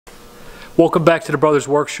Welcome back to the Brothers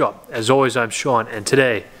Workshop. As always, I'm Sean, and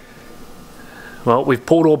today, well, we've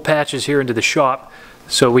pulled old Patches here into the shop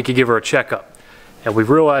so we could give her a checkup. And we've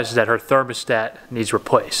realized that her thermostat needs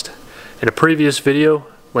replaced. In a previous video,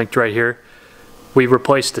 linked right here, we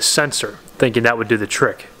replaced the sensor, thinking that would do the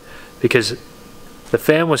trick. Because the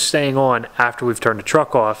fan was staying on after we've turned the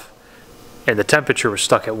truck off, and the temperature was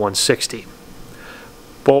stuck at 160.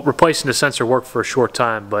 Well, replacing the sensor worked for a short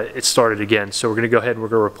time, but it started again. So we're going to go ahead and we're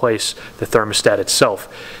going to replace the thermostat itself.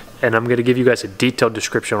 And I'm going to give you guys a detailed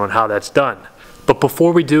description on how that's done. But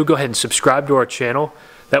before we do, go ahead and subscribe to our channel.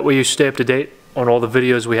 That way you stay up to date on all the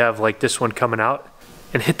videos we have like this one coming out.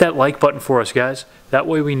 And hit that like button for us, guys. That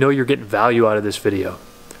way we know you're getting value out of this video.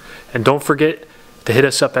 And don't forget to hit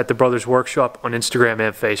us up at the Brothers Workshop on Instagram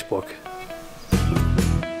and Facebook.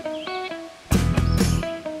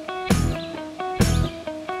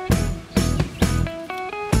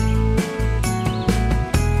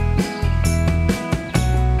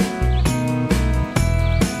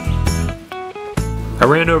 I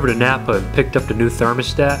ran over to Napa and picked up the new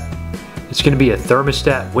thermostat. It's going to be a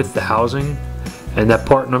thermostat with the housing, and that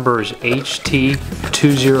part number is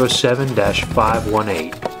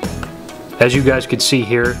HT207-518. As you guys can see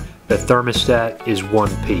here, the thermostat is one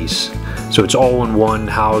piece. So it's all in one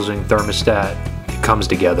housing thermostat. It comes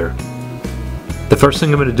together. The first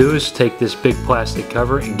thing I'm going to do is take this big plastic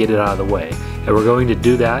cover and get it out of the way. And we're going to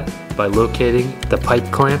do that by locating the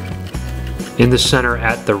pipe clamp in the center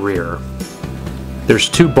at the rear. There's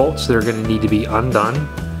two bolts that are going to need to be undone,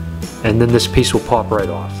 and then this piece will pop right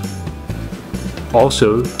off.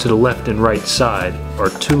 Also, to the left and right side are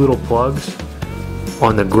two little plugs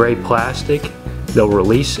on the gray plastic. They'll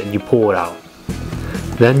release and you pull it out.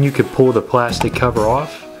 Then you can pull the plastic cover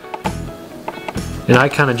off, and I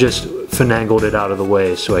kind of just finagled it out of the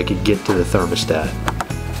way so I could get to the thermostat.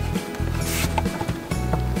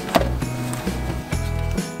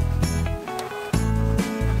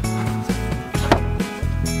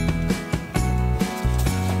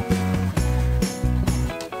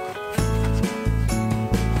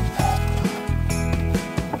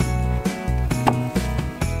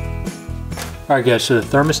 Alright guys, so the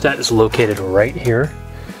thermostat is located right here.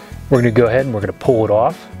 We're going to go ahead and we're going to pull it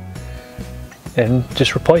off and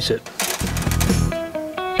just replace it.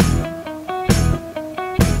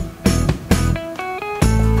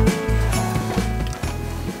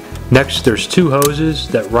 Next, there's two hoses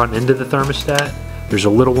that run into the thermostat. There's a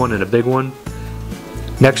little one and a big one.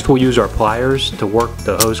 Next, we'll use our pliers to work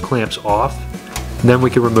the hose clamps off, and then we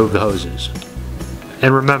can remove the hoses.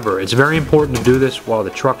 And remember, it's very important to do this while the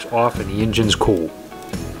truck's off and the engine's cool,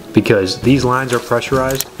 because these lines are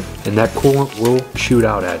pressurized and that coolant will shoot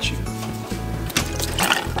out at you.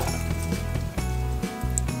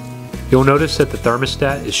 You'll notice that the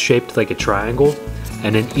thermostat is shaped like a triangle,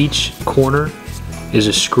 and in each corner is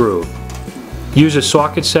a screw. Use a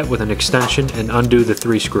socket set with an extension and undo the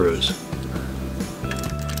 3 screws.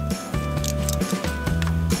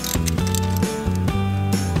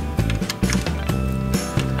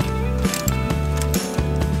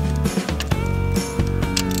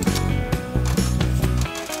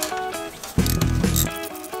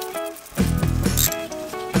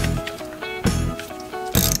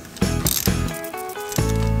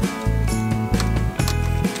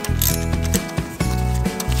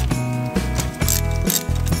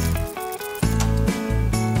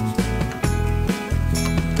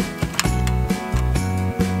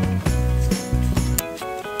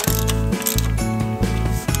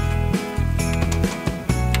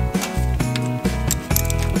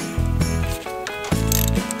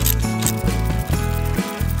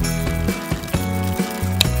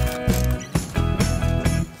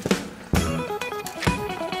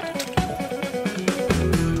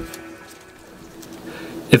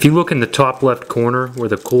 If you look in the top left corner where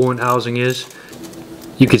the coolant housing is,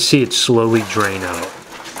 you can see it slowly drain out.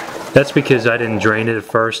 That's because I didn't drain it at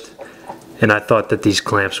first, and I thought that these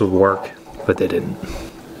clamps would work, but they didn't.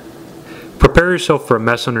 Prepare yourself for a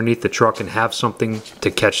mess underneath the truck and have something to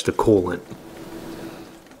catch the coolant.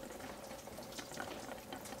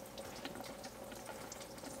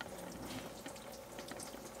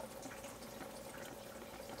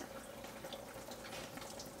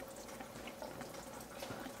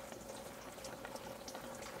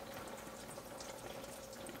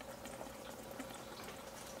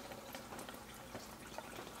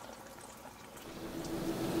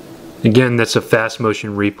 Again, that's a fast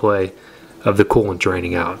motion replay of the coolant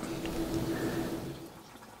draining out.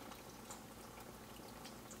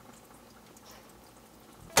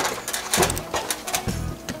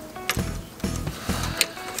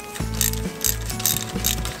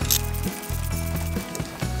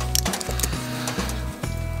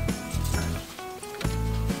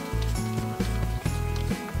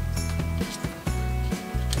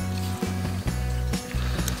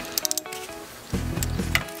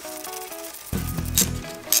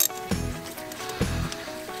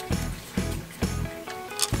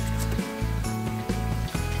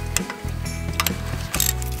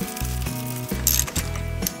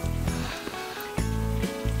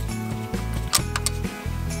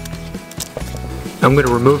 I'm going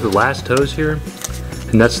to remove the last hose here,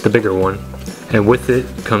 and that's the bigger one, and with it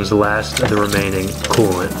comes the last of the remaining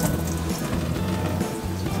coolant.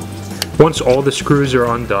 Once all the screws are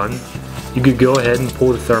undone, you could go ahead and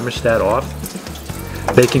pull the thermostat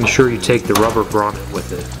off, making sure you take the rubber grommet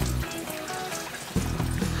with it.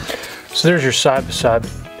 So there's your side by side,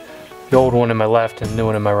 the old one in my left and the new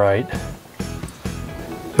one in my right.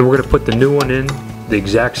 And we're going to put the new one in the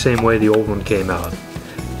exact same way the old one came out.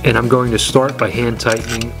 And I'm going to start by hand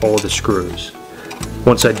tightening all the screws.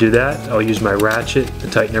 Once I do that, I'll use my ratchet to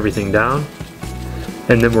tighten everything down,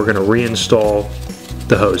 and then we're going to reinstall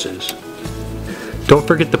the hoses. Don't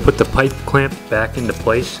forget to put the pipe clamp back into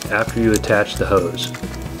place after you attach the hose.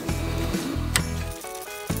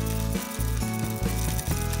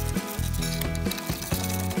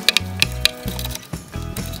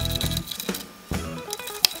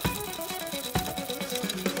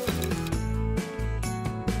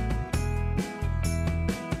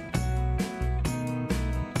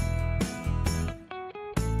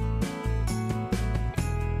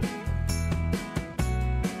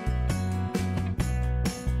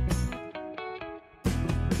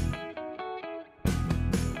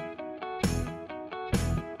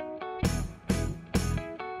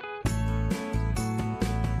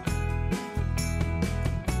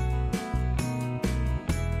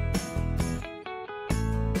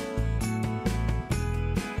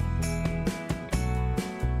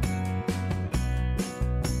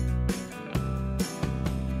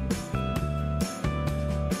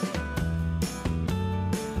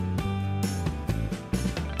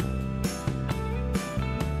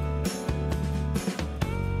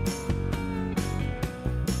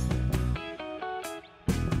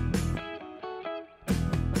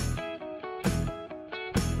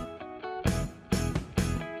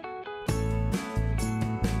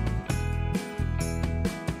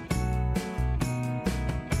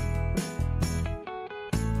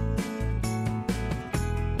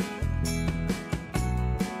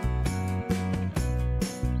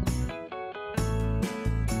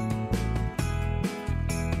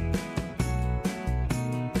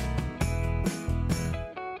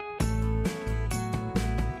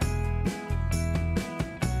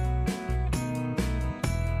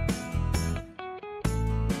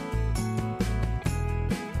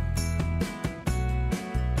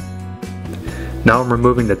 Now I'm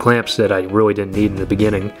removing the clamps that I really didn't need in the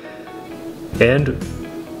beginning, and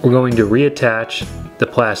we're going to reattach the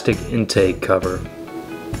plastic intake cover.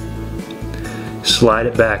 Slide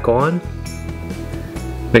it back on,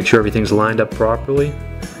 make sure everything's lined up properly.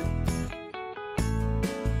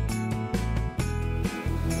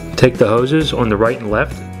 Take the hoses on the right and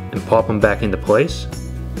left and pop them back into place.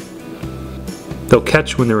 They'll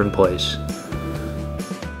catch when they're in place.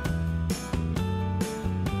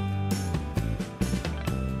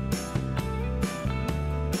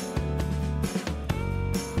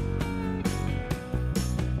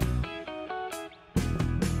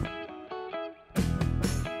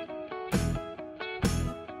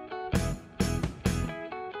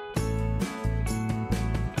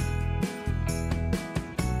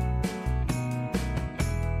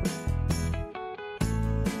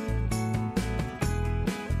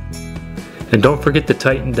 And don't forget to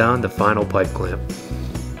tighten down the final pipe clamp.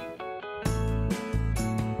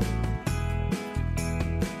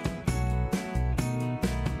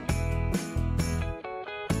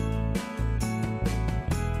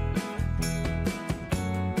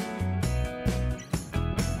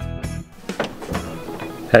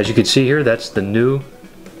 As you can see here, that's the new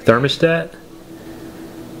thermostat.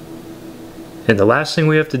 And the last thing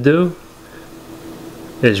we have to do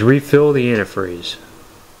is refill the antifreeze.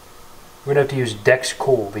 We're going to have to use Dex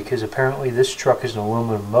Cool because apparently this truck is an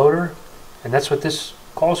aluminum motor, and that's what this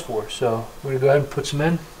calls for. So we're going to go ahead and put some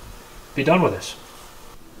in, be done with this.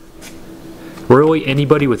 Really,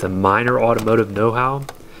 anybody with a minor automotive know-how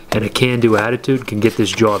and a can-do attitude can get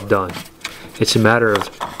this job done. It's a matter of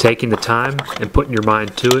taking the time and putting your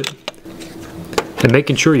mind to it and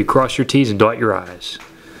making sure you cross your T's and dot your I's.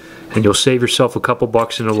 And you'll save yourself a couple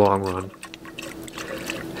bucks in the long run.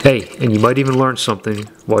 Hey, and you might even learn something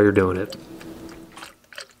while you're doing it.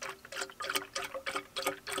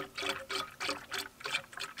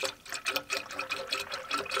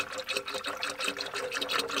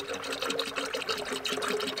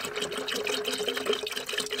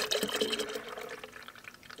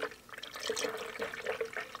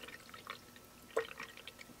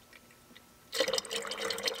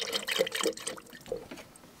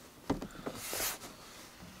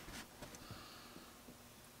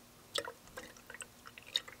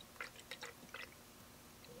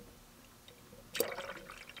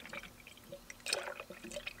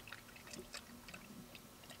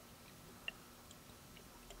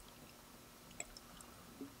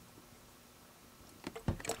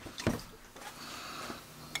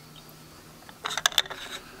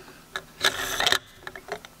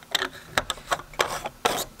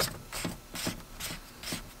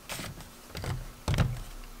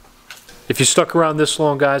 you stuck around this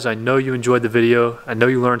long, guys, I know you enjoyed the video. I know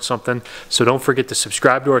you learned something. So don't forget to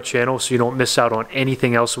subscribe to our channel so you don't miss out on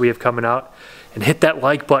anything else we have coming out. And hit that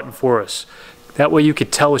like button for us. That way you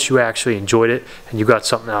could tell us you actually enjoyed it and you got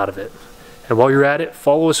something out of it. And while you're at it,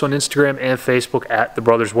 follow us on Instagram and Facebook at The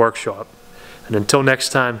Brothers Workshop. And until next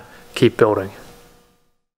time, keep building.